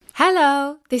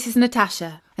Hello, this is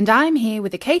Natasha, and I'm here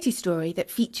with a Katie story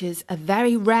that features a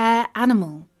very rare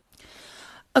animal.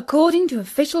 According to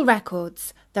official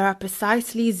records, there are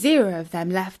precisely 0 of them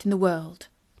left in the world,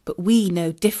 but we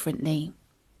know differently.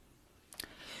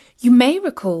 You may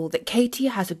recall that Katie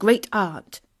has a great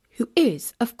aunt, who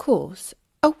is, of course,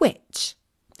 a witch.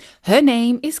 Her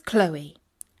name is Chloe,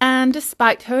 and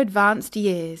despite her advanced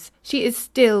years, she is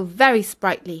still very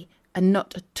sprightly and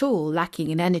not at all lacking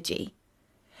in energy.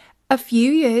 A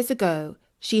few years ago,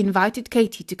 she invited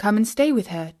Katie to come and stay with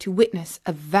her to witness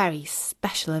a very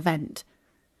special event.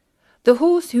 The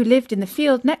horse who lived in the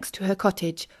field next to her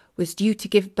cottage was due to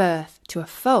give birth to a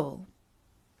foal.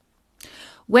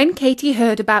 When Katie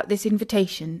heard about this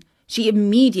invitation, she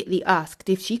immediately asked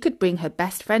if she could bring her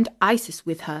best friend Isis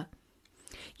with her.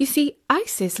 You see,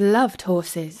 Isis loved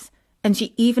horses, and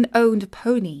she even owned a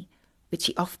pony, which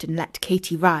she often let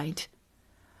Katie ride.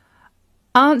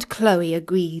 Aunt Chloe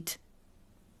agreed,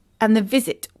 and the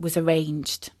visit was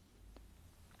arranged.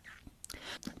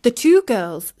 The 2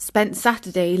 girls spent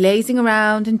Saturday lazing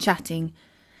around and chatting,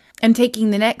 and taking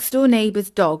the next-door neighbour's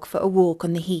dog for a walk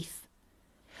on the heath.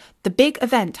 The big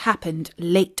event happened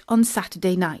late on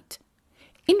Saturday night.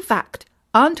 In fact,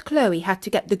 Aunt Chloe had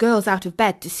to get the girls out of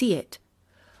bed to see it.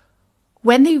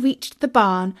 When they reached the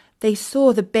barn, they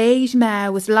saw the beige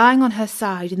mare was lying on her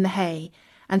side in the hay,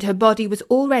 and her body was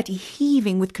already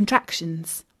heaving with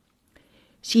contractions.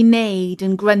 She neighed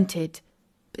and grunted,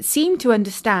 but seemed to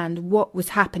understand what was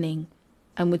happening,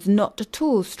 and was not at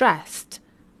all stressed.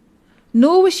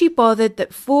 Nor was she bothered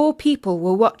that 4 people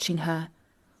were watching her,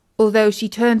 although she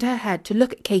turned her head to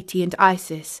look at Katie and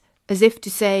Isis, as if to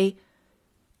say,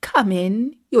 "Come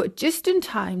in, you're just in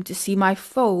time to see my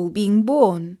foal being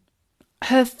born."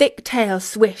 Her thick tail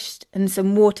swished and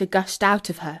some water gushed out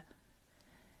of her,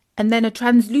 and then a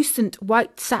translucent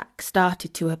white sack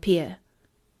started to appear.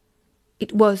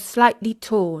 It was slightly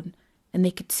torn, and they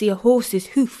could see a horse's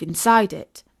hoof inside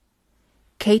it.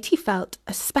 Katie felt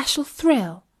a special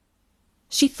thrill.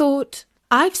 She thought,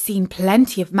 "I've seen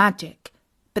plenty of magic,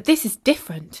 but this is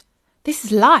different. This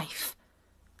is life.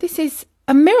 This is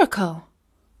a miracle."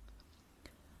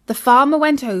 The farmer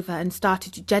went over and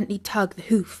started to gently tug the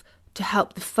hoof to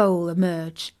help the foal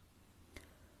emerge.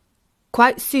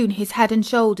 Quite soon his head and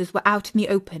shoulders were out in the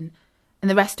open,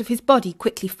 and the rest of his body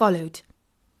quickly followed.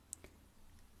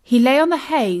 He lay on the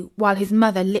hay while his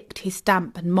mother licked his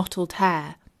damp and mottled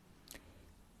hair.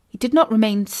 He did not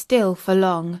remain still for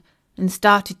long, and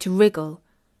started to wriggle.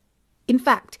 In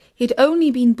fact, he had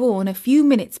only been born a few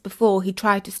minutes before he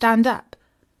tried to stand up.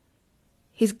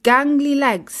 His gangly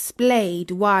legs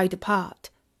splayed wide apart.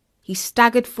 He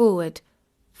staggered forward,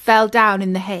 fell down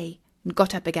in the hay, and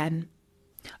got up again.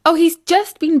 "Oh, he's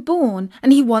just been born,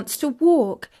 and he wants to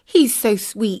walk. He's so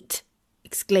sweet,"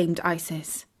 exclaimed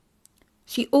Isis.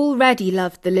 She already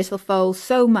loved the little foal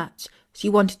so much she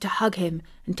wanted to hug him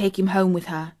and take him home with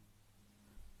her.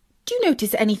 "Do you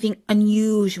notice anything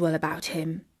unusual about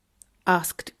him?"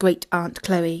 asked Great Aunt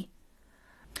Chloe.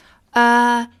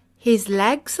 His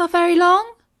legs are very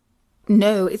long?"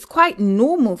 "No, it's quite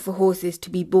normal for horses to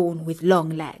be born with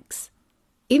long legs.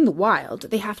 In the wild,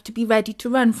 they have to be ready to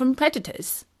run from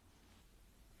predators."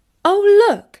 "Oh,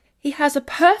 look, he has a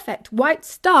perfect white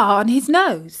star on his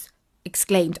nose,"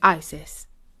 exclaimed Isis.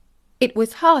 It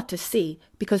was hard to see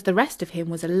because the rest of him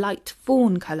was a light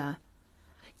fawn colour.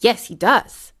 "Yes, he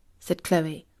does," said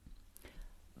Chloe.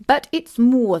 "But it's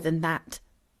more than that.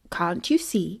 Can't you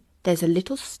see there's a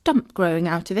little stump growing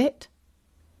out of it?"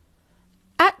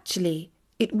 Actually,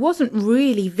 it wasn't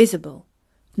really visible,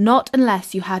 not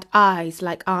unless you had eyes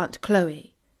like Aunt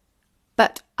Chloe.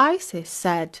 But Isis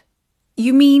said,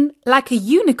 "You mean like a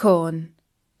unicorn?"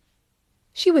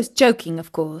 She was joking,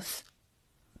 of course.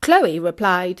 Chloe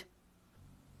replied,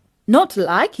 "Not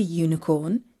like a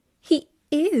unicorn. He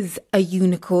is a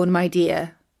unicorn, my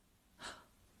dear."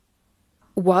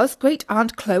 Was Great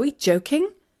Aunt Chloe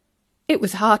joking? It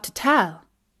was hard to tell.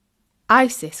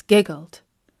 Isis giggled.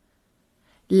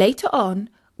 Later on,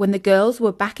 when the girls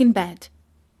were back in bed,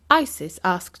 Isis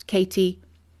asked Katie,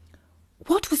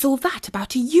 "What was all that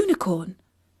about a unicorn?"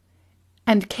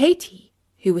 And Katie,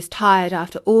 who was tired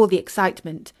after all the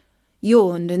excitement,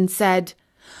 yawned and said,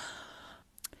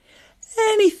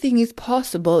 "Anything is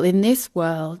possible in this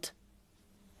world.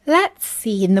 Let's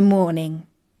see in the morning."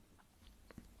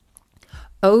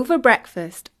 Over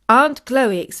breakfast, Aunt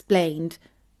Chloe explained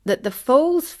that the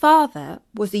foal's father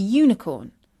was a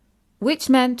unicorn, which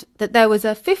meant that there was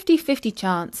a 50-50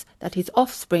 chance that his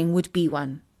offspring would be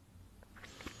one.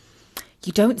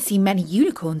 "You don't see many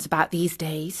unicorns about these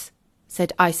days,"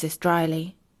 said Isis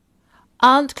dryly.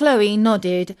 Aunt Chloe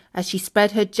nodded as she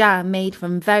spread her jam made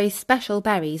from very special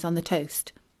berries on the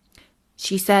toast.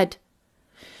 She said,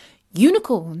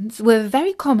 "Unicorns were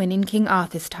very common in King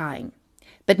Arthur's time,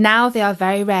 but now they are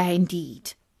very rare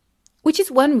indeed, which is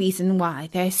one reason why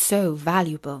they are so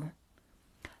valuable.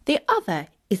 The other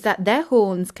is that their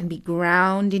horns can be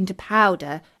ground into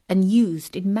powder and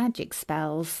used in magic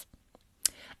spells.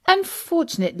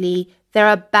 Unfortunately, there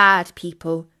are bad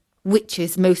people,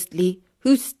 witches mostly,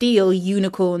 who steal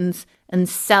unicorns and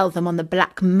sell them on the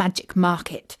black magic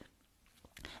market.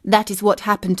 That is what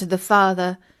happened to the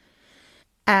father,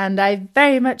 and I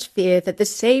very much fear that the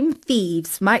same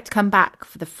thieves might come back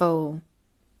for the foal."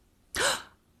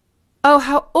 "Oh,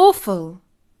 how awful!"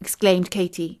 exclaimed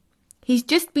Katy. "He's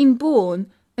just been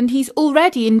born, and he's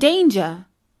already in danger."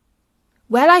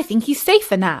 "Well, I think he's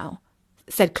safer now,"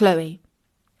 said Chloe.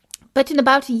 "But in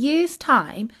about a year's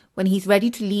time, when he's ready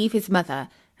to leave his mother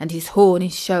and his horn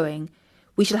is showing,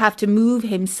 we shall have to move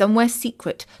him somewhere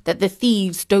secret that the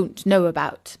thieves don't know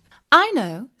about." "I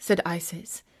know," said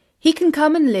Isis. "He can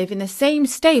come and live in the same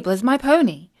stable as my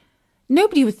pony.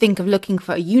 Nobody would think of looking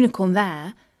for a unicorn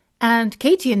there, and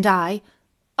Katy and I,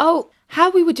 oh,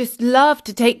 how we would just love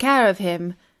to take care of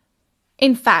him.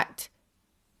 In fact,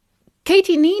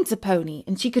 Katy needs a pony,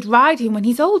 and she could ride him when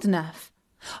he's old enough.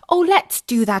 Oh, let's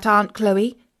do that, Aunt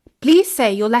Chloe. Please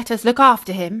say you'll let us look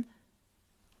after him."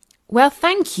 "Well,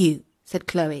 thank you," said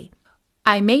Chloe.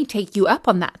 "I may take you up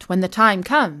on that when the time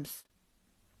comes."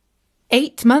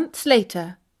 8 months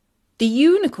later, the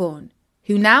unicorn,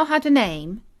 who now had a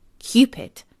name,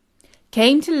 Cupid,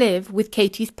 came to live with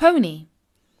Katy's pony.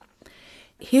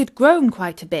 He had grown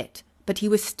quite a bit, but he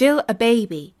was still a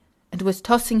baby and was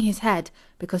tossing his head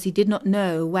because he did not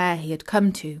know where he had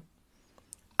come to.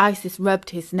 Isis rubbed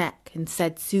his neck and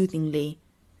said soothingly,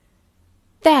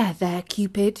 "There, there,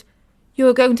 Cupid. You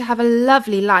are going to have a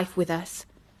lovely life with us.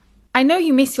 I know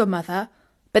you miss your mother,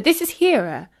 but this is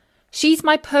Hera. She's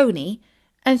my pony,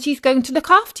 and she's going to look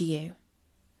after you."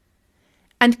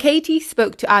 And Katy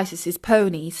spoke to Isis's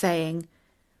pony, saying,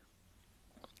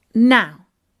 "Now,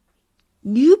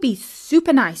 you be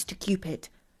super nice to Cupid,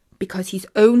 because he's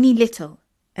only little,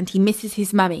 and he misses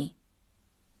his mummy."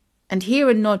 And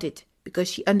Hera nodded, because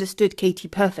she understood Katy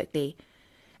perfectly,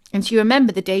 and she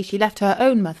remembered the day she left her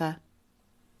own mother.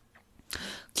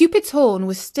 Cupid's horn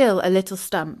was still a little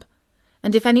stump,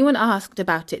 and if anyone asked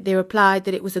about it, they replied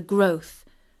that it was a growth,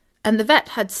 and the vet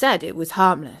had said it was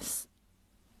harmless.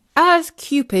 As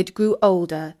Cupid grew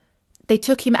older, they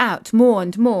took him out more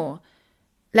and more,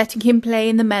 letting him play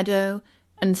in the meadow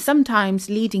and sometimes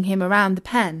leading him around the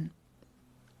pen.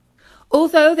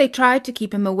 Although they tried to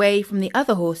keep him away from the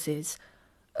other horses,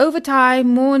 over time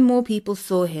more and more people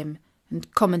saw him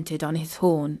and commented on his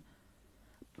horn.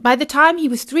 By the time he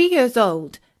was 3 years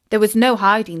old, there was no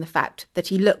hiding the fact that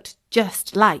he looked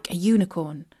just like a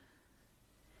unicorn.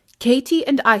 Katy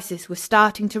and Isis were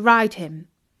starting to ride him.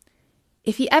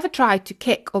 If he ever tried to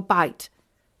kick or bite,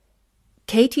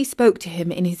 Katy spoke to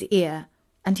him in his ear,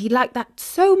 and he liked that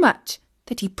so much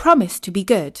that he promised to be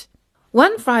good.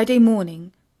 One Friday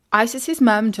morning, Isis's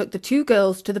mum took the 2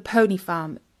 girls to the pony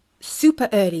farm super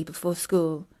early before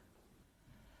school.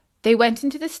 They went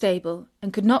into the stable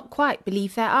and could not quite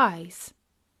believe their eyes.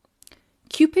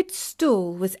 Cupid's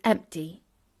stall was empty.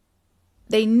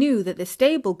 They knew that the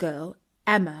stable girl,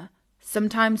 Emma,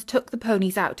 sometimes took the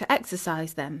ponies out to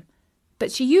exercise them,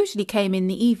 but she usually came in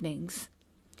the evenings.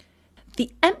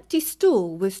 The empty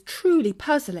stall was truly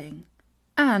puzzling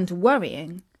and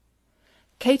worrying.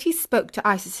 Katy spoke to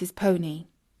Isis's pony.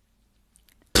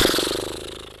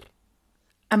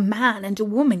 "A man and a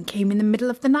woman came in the middle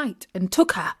of the night and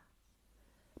took her."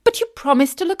 "But you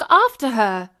promised to look after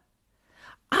her."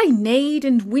 "I neighed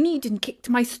and whinnied and kicked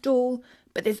my stall,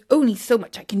 but there's only so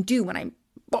much I can do when I'm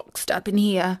boxed up in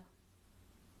here."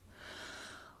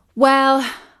 "Well,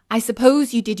 I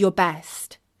suppose you did your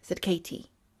best," said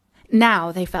Katy.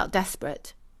 Now they felt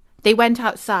desperate. They went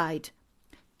outside.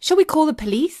 "Shall we call the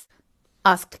police?"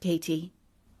 asked Katy.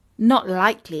 "Not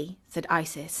likely," said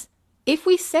Isis. "If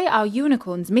we say our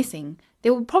unicorn's missing,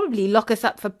 they will probably lock us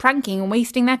up for pranking and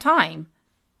wasting their time."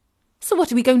 "So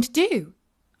what are we going to do?"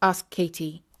 asked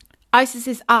Katy.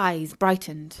 Isis's eyes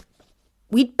brightened.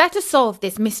 "We'd better solve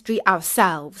this mystery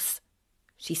ourselves,"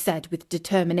 she said with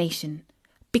determination,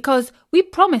 "because we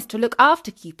promised to look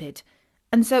after Cupid,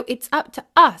 and so it's up to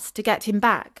us to get him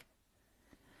back."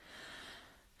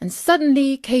 And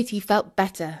suddenly Katy felt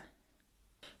better.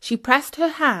 She pressed her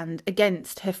hand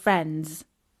against her friend's.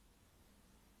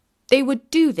 They would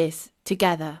do this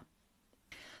together.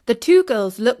 The 2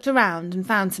 girls looked around and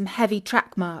found some heavy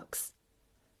track marks.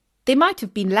 They might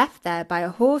have been left there by a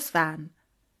horse van.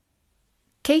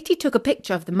 Katy took a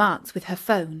picture of the marks with her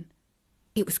phone.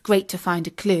 It was great to find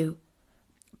a clue,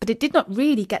 but it did not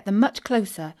really get them much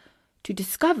closer to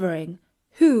discovering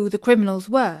who the criminals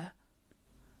were.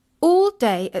 All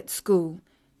day at school,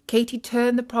 Katy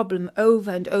turned the problem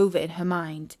over and over in her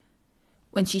mind,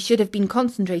 when she should have been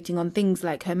concentrating on things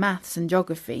like her maths and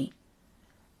geography.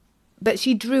 But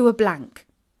she drew a blank.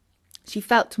 She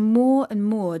felt more and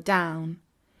more down.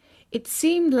 It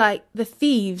seemed like the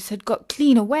thieves had got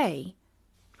clean away.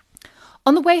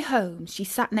 On the way home, she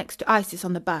sat next to Isis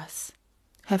on the bus.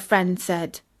 Her friend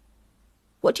said,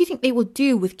 "What do you think they will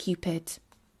do with Cupid?"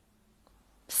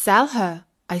 "Sell her,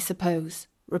 I suppose,"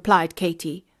 replied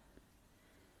Katy.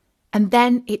 And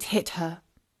then it hit her.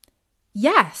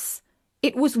 Yes,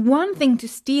 it was one thing to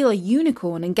steal a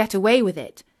unicorn and get away with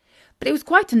it, but it was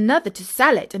quite another to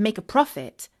sell it and make a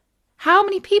profit. How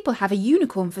many people have a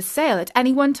unicorn for sale at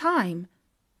any one time?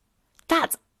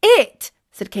 "That's it,"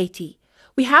 said Katy.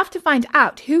 "We have to find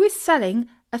out who is selling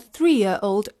a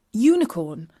 3-year-old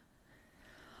unicorn."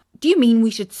 "Do you mean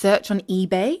we should search on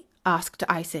eBay?" asked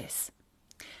Isis.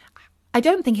 "I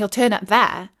don't think he'll turn up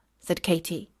there," said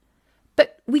Katy.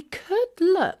 "But we could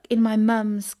look in my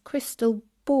mum's crystal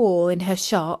ball in her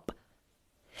shop."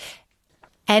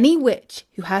 Any witch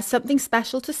who has something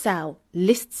special to sell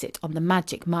lists it on the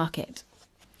magic market.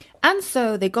 And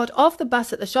so they got off the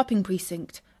bus at the shopping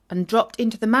precinct and dropped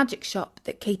into the magic shop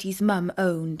that Katy's mum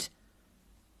owned.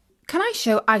 "Can I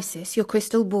show Isis your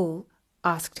crystal ball?"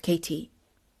 asked Katy.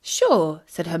 "Sure,"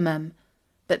 said her mum,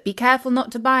 "but be careful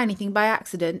not to buy anything by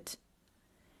accident."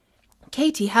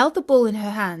 Katy held the ball in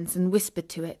her hands and whispered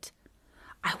to it,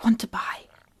 "I want to buy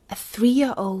a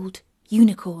 3-year-old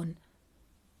unicorn."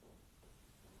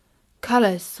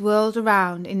 Colours swirled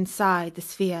around inside the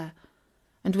sphere,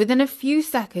 and within a few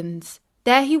seconds,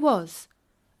 there he was,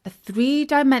 a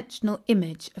 3-dimensional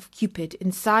image of Cupid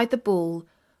inside the ball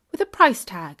with a price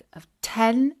tag of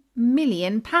 £10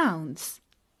 million.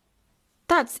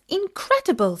 "That's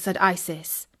incredible," said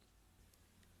Isis.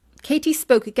 Katy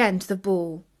spoke again to the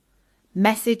ball.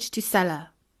 Message to seller.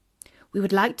 "We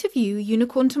would like to view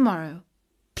unicorn tomorrow.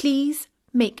 Please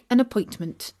make an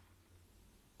appointment."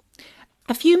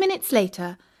 A few minutes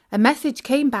later, a message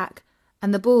came back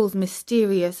and the bull's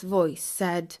mysterious voice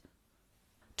said,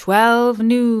 12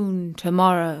 noon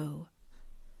tomorrow.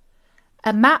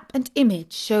 A map and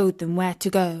image showed them where to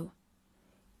go.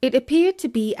 It appeared to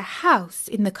be a house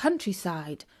in the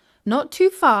countryside, not too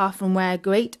far from where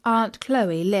Great Aunt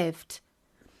Chloe lived.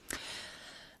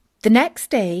 The next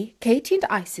day, Katy and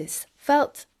Isis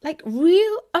felt like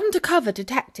real undercover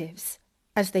detectives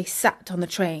as they sat on the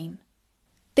train.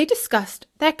 They discussed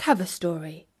their cover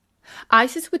story.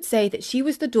 Isis would say that she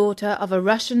was the daughter of a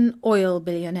Russian oil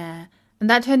billionaire and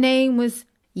that her name was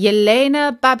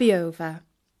Yelena Babiova.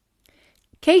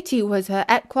 Katy was her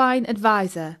equine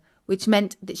advisor, which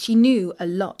meant that she knew a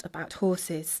lot about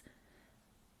horses.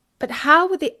 But how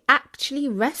would they actually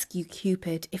rescue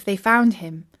Cupid if they found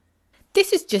him?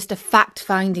 "This is just a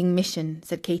fact-finding mission,"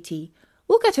 said Katy.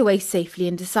 "We'll get away safely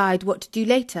and decide what to do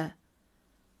later.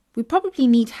 We probably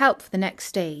need help for the next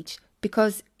stage,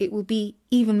 because it will be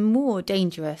even more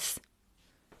dangerous."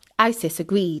 Isis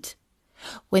agreed.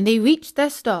 When they reached their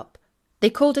stop, they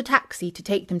called a taxi to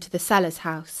take them to the seller's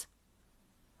house.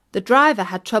 The driver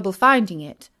had trouble finding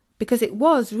it, because it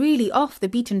was really off the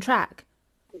beaten track.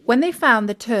 When they found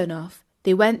the turn-off,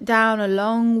 they went down a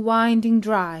long, winding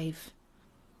drive.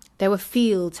 There were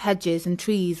fields, hedges, and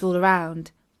trees all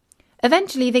around.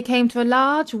 Eventually they came to a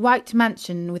large white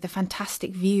mansion with a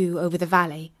fantastic view over the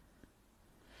valley.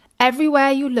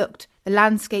 Everywhere you looked, the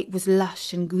landscape was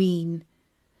lush and green.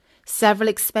 Several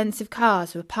expensive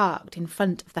cars were parked in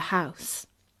front of the house.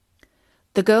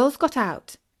 The girls got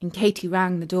out, and Katy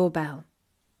rang the doorbell.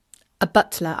 A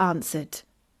butler answered.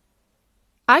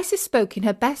 Isis spoke in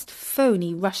her best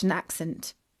phony Russian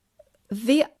accent.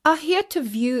 "We are here to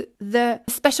view the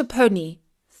special pony.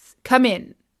 Come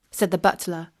in," said the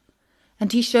butler,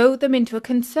 and he showed them into a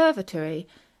conservatory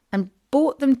and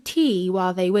bought them tea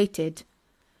while they waited.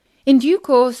 In due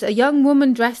course, a young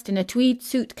woman dressed in a tweed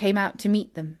suit came out to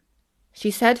meet them. She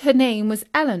said her name was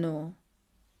Eleanor.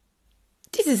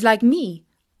 "This is like me.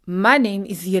 My name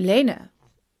is Yelena.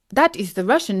 That is the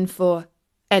Russian for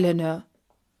Eleanor,"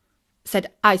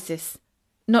 said Isis,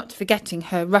 not forgetting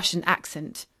her Russian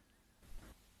accent.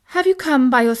 "Have you come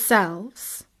by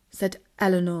yourselves?" said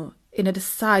Eleanor in a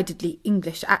decidedly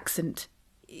English accent.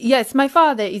 "Yes, my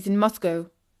father is in Moscow,"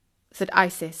 said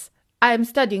Isis. "I am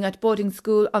studying at boarding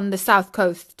school on the south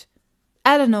coast."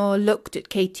 Eleanor looked at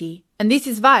Katy. "And this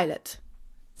is Violet,"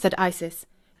 said Isis.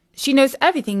 "She knows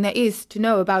everything there is to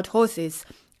know about horses,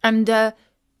 and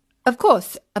Of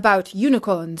course, about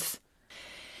unicorns.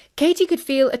 Katy could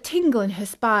feel a tingle in her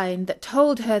spine that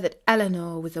told her that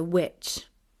Eleanor was a witch.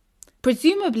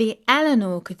 Presumably,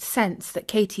 Eleanor could sense that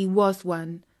Katy was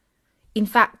one. In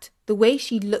fact, the way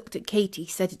she looked at Katy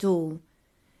said it all.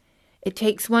 It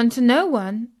takes one to know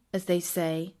one, as they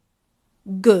say.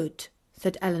 Good,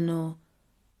 said Eleanor.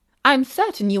 I'm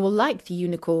certain you will like the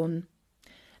unicorn.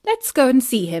 Let's go and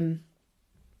see him.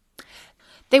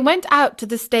 They went out to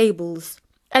the stables,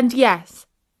 and yes,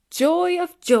 joy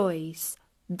of joys,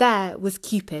 there was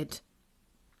Cupid.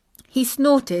 He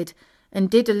snorted and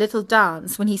did a little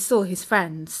dance when he saw his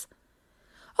friends.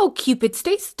 Oh, Cupid,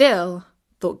 stay still,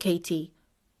 thought Katy.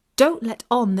 Don't let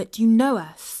on that you know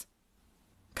us.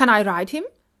 Can I ride him?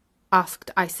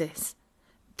 Asked Isis.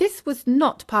 This was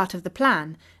not part of the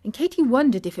plan, and Katy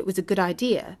wondered if it was a good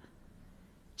idea.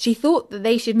 She thought that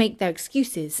they should make their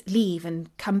excuses, leave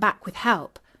and come back with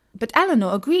help, but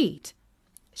Eleanor agreed.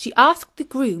 She asked the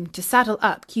groom to saddle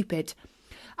up Cupid.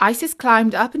 Isis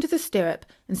climbed up into the stirrup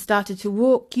and started to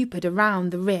walk Cupid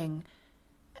around the ring,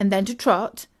 and then to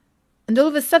trot, and all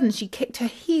of a sudden she kicked her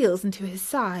heels into his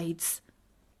sides.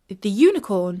 The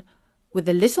unicorn, with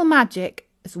a little magic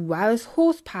as well as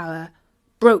horsepower,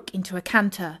 broke into a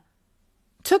canter,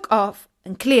 took off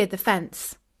and cleared the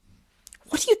fence.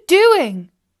 What are you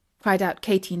doing? Cried out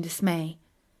Katy in dismay.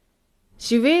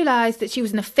 She realised that she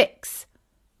was in a fix,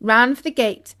 ran for the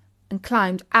gate and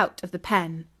climbed out of the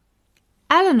pen.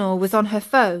 Eleanor was on her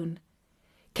phone.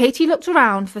 Katy looked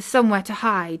around for somewhere to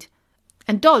hide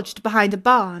and dodged behind a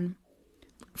barn.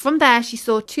 From there she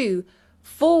saw 2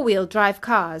 4-wheel drive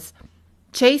cars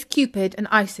chase Cupid and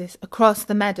Isis across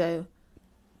the meadow.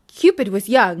 Cupid was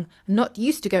young and not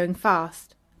used to going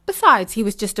fast. Besides, he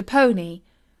was just a pony.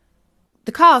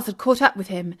 The cars had caught up with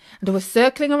him and were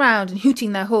circling around and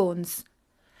hooting their horns.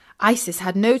 Isis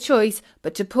had no choice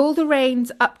but to pull the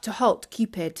reins up to halt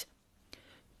Cupid.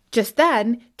 Just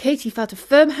then, Katy felt a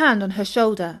firm hand on her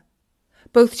shoulder.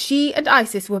 Both she and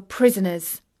Isis were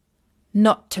prisoners,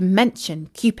 not to mention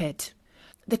Cupid.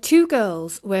 The 2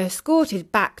 girls were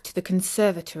escorted back to the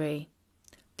conservatory.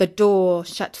 The door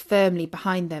shut firmly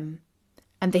behind them,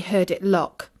 and they heard it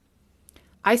lock.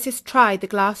 Isis tried the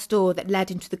glass door that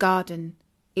led into the garden.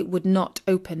 It would not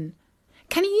open.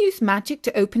 Can you use magic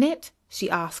to open it? She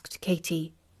asked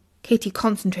Katy. Katy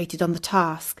concentrated on the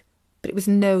task, but it was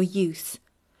no use.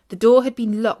 The door had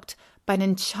been locked by an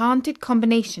enchanted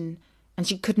combination, and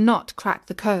she could not crack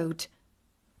the code.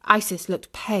 Isis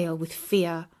looked pale with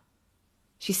fear.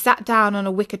 She sat down on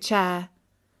a wicker chair.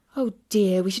 Oh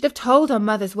dear, we should have told our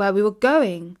mothers where we were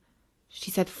going,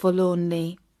 she said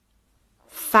forlornly.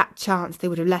 Fat chance they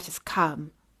would have let us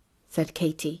come, said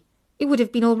Katy. It would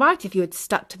have been all right if you had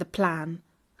stuck to the plan.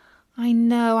 I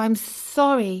know, I'm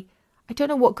sorry. I don't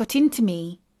know what got into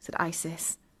me, said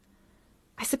Isis.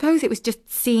 I suppose it was just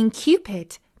seeing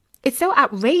Cupid. It's so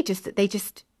outrageous that they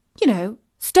just,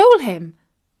 stole him.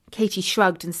 Katy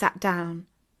shrugged and sat down.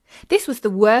 This was the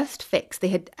worst fix they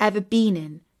had ever been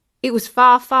in. It was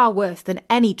far, far worse than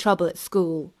any trouble at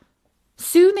school.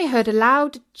 Soon they heard a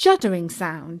loud, juddering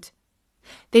sound.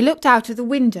 They looked out of the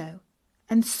window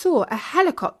and saw a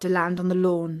helicopter land on the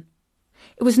lawn.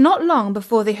 It was not long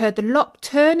before they heard the lock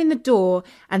turn in the door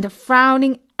and a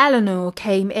frowning Eleanor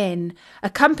came in,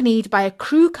 accompanied by a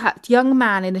crew-cut young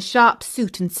man in a sharp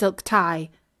suit and silk tie.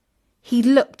 He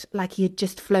looked like he had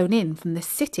just flown in from the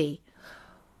city.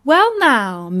 Well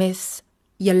now, Miss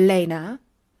Yelena,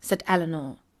 said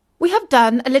Eleanor, we have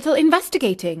done a little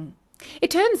investigating.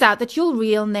 It turns out that your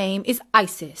real name is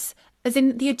Isis, as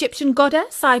in the Egyptian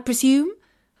goddess, I presume?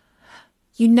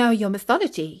 You know your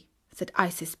mythology, said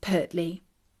Isis pertly.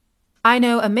 I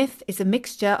know a myth is a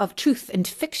mixture of truth and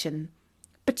fiction,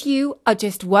 but you are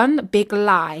just one big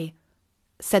lie,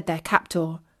 said their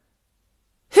captor.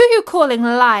 Who are you calling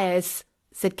liars?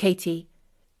 Said Katy.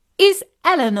 Is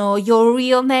Eleanor your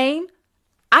real name?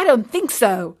 I don't think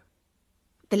so.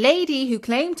 The lady who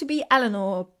claimed to be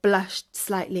Eleanor blushed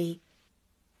slightly.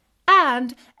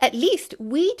 And at least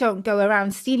we don't go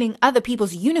around stealing other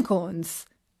people's unicorns,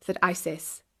 said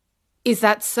Isis. Is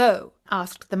that so?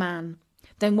 Asked the man.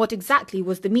 Then what exactly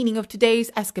was the meaning of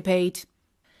today's escapade?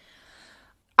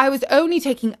 I was only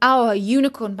taking our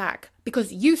unicorn back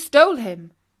because you stole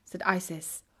him, said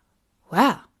Isis.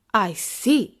 Well, I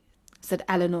see, said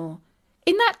Eleanor.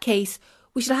 In that case,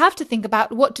 we shall have to think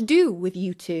about what to do with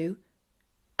you 2.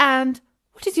 And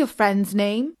what is your friend's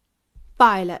name?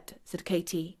 Violet, said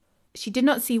Katy. She did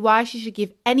not see why she should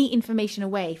give any information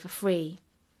away for free.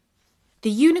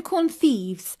 The unicorn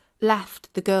thieves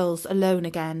left the girls alone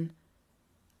again.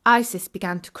 Isis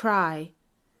began to cry.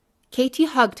 Katy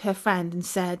hugged her friend and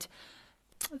said,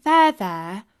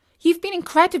 There, You've been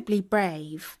incredibly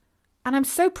brave, and I'm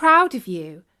so proud of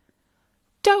you.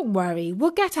 Don't worry,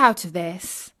 we'll get out of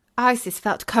this. Isis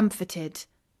felt comforted.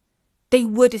 They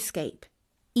would escape,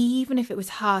 even if it was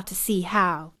hard to see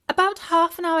how. About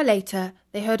half an hour later,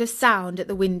 they heard a sound at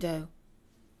the window.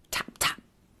 Tap, tap.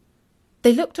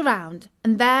 They looked around,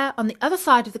 and there, on the other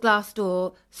side of the glass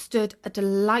door, stood a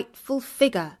delightful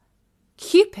figure.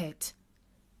 Cupid.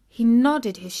 He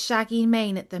nodded his shaggy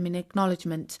mane at them in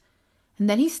acknowledgement, and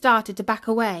then he started to back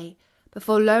away,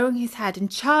 before lowering his head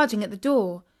and charging at the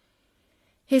door.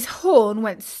 His horn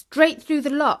went straight through the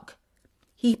lock.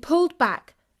 He pulled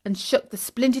back and shook the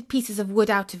splintered pieces of wood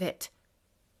out of it.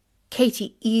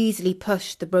 Katy easily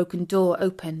pushed the broken door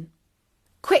open.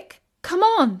 "Quick, come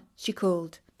on," she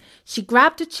called. She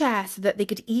grabbed a chair so that they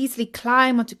could easily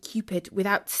climb onto Cupid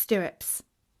without stirrups.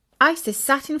 Isis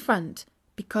sat in front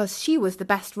because she was the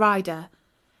best rider,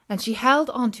 and she held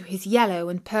onto his yellow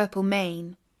and purple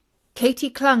mane. Katy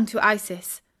clung to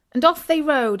Isis, and off they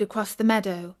rode across the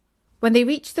meadow. When they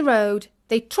reached the road,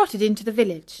 they trotted into the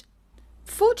village.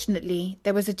 Fortunately,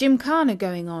 there was a gymkhana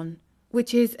going on,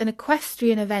 which is an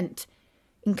equestrian event,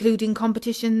 including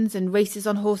competitions and races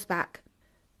on horseback.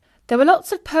 There were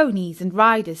lots of ponies and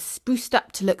riders spruced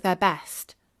up to look their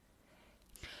best.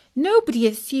 Nobody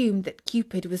assumed that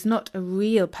Cupid was not a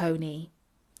real pony.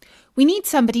 "We need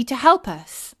somebody to help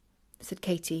us," said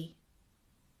Katy.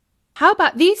 "How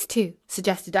about these two?"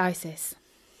 suggested Isis.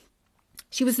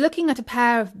 She was looking at a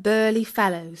pair of burly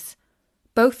fellows,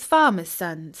 both farmers'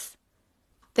 sons.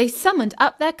 They summoned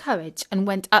up their courage and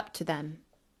went up to them.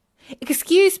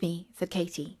 "Excuse me," said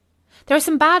Katy. "There are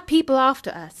some bad people after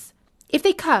us. If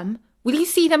they come, will you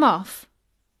see them off?"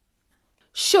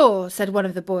 "Sure," said one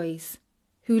of the boys,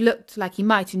 who looked like he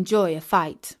might enjoy a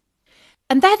fight.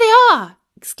 "And there they are!"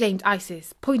 exclaimed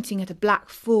Isis, pointing at a black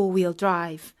four-wheel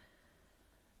drive.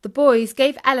 The boys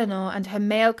gave Eleanor and her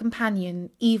male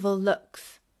companion evil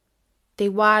looks. They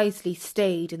wisely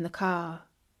stayed in the car.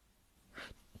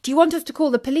 "Do you want us to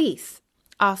call the police?"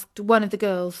 asked one of the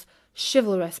girls'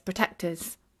 chivalrous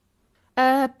protectors.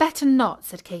 Better not,"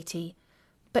 said Katy.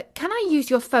 "But can I use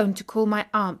your phone to call my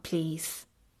aunt, please?"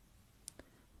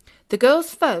 The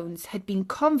girls' phones had been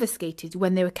confiscated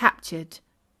when they were captured.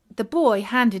 The boy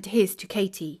handed his to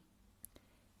Katy.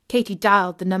 Katy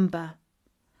dialed the number.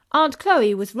 Aunt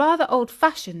Chloe was rather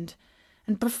old-fashioned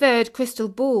and preferred crystal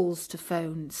balls to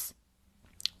phones.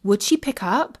 Would she pick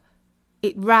up?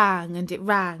 It rang and it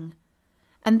rang.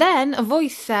 And then a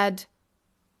voice said,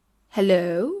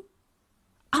 "Hello?"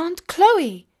 "Aunt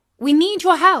Chloe, we need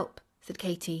your help," said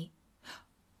Katy.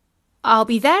 "I'll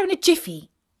be there in a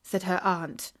jiffy," said her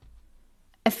aunt.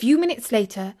 A few minutes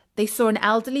later, they saw an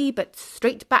elderly but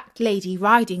straight-backed lady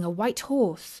riding a white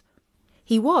horse.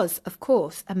 He was, of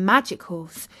course, a magic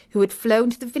horse who had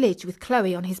flown to the village with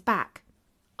Chloe on his back.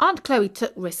 Aunt Chloe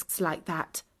took risks like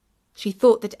that. She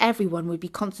thought that everyone would be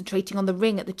concentrating on the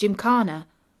ring at the gymkhana,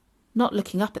 not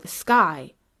looking up at the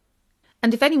sky.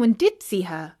 And if anyone did see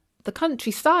her, the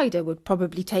country sider would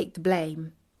probably take the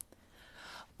blame.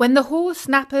 When the horse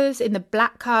snappers in the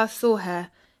black car saw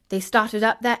her, they started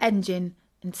up their engine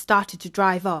and started to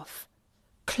drive off.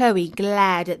 Chloe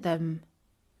glared at them.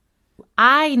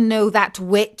 "I know that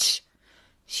witch,"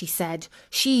 she said.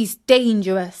 "She's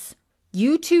dangerous.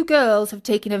 You two girls have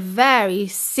taken a very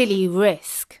silly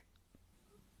risk."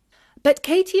 But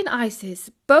Katy and Isis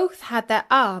both had their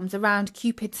arms around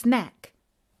Cupid's neck,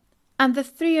 and the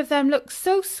three of them looked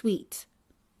so sweet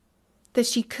that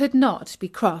she could not be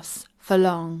cross for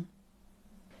long.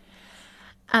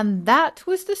 And that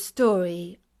was the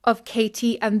story of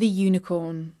Katy and the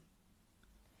Unicorn.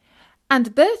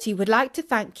 And Bertie would like to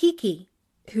thank Kiki,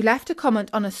 who left a comment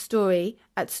on a story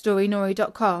at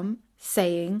Storynory.com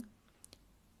saying,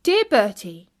 "Dear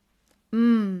Bertie,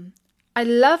 I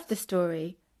love the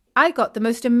story. I got the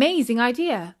most amazing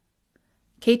idea.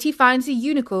 Katy finds a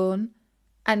unicorn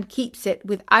and keeps it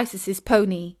with Isis's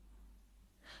pony."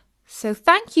 So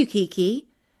thank you, Kiki,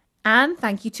 and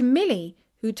thank you to Millie,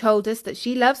 who told us that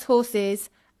she loves horses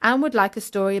and would like a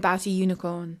story about a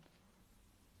unicorn.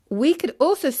 We could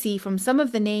also see from some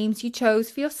of the names you chose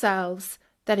for yourselves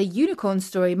that a unicorn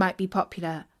story might be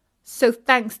popular. So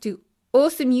thanks to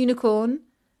Awesome Unicorn,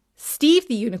 Steve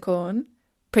the Unicorn,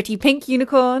 Pretty Pink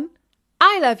Unicorn,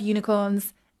 I Love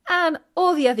Unicorns, and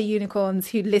all the other unicorns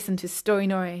who listen to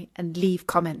Storynory and leave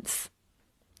comments.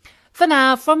 For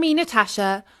now, from me,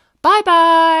 Natasha,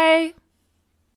 bye-bye!